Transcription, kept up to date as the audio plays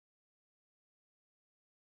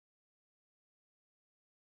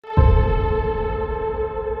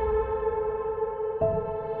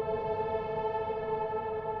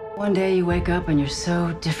One day you wake up and you're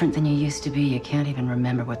so different than you used to be, you can't even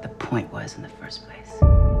remember what the point was in the first place.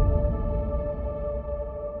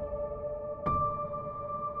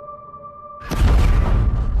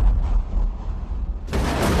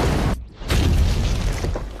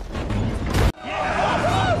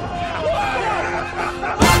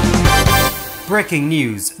 Breaking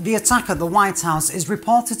news, the attack at the White House is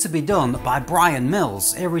reported to be done by Bryan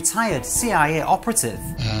Mills, a retired CIA operative.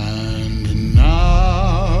 And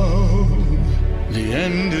now, the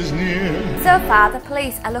end is near. So far, the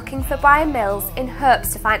police are looking for Bryan Mills in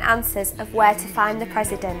hopes to find answers of where to find the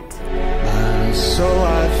president. And so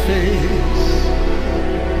I face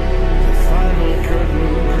the final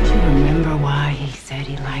curtain. Do you remember why he said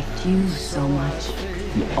he liked you so much?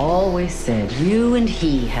 He always said you and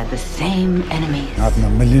he had the same enemies. Not in a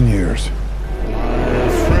million years. My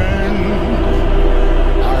friend,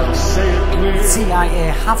 I'll say it clear.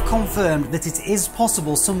 CIA have confirmed that it is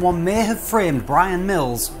possible someone may have framed Bryan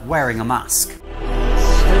Mills wearing a mask. State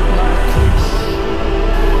my case,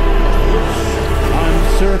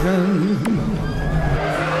 I'm certain.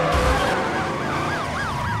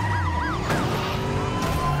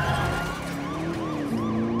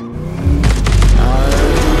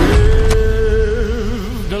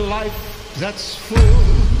 That's full.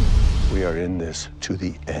 We are in this to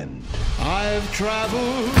the end. I've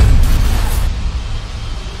traveled.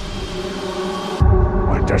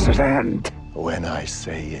 When does it end? When I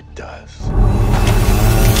say it does. More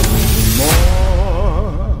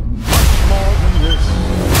than this.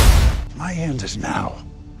 My end is now.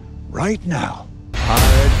 Right now.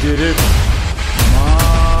 I did it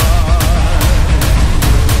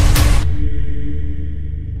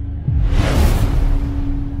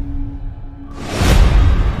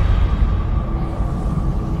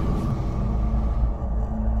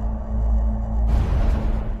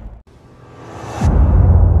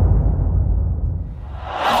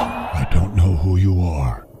I don't know who you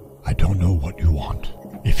are. I don't know what you want.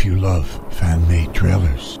 If you love fan-made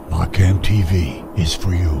trailers, MacamTV is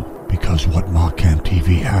for you, because what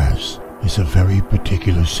MacamTV has is a very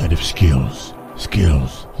particular set of skills.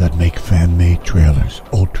 Skills that make fan-made trailers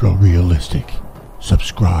ultra-realistic.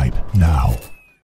 Subscribe now.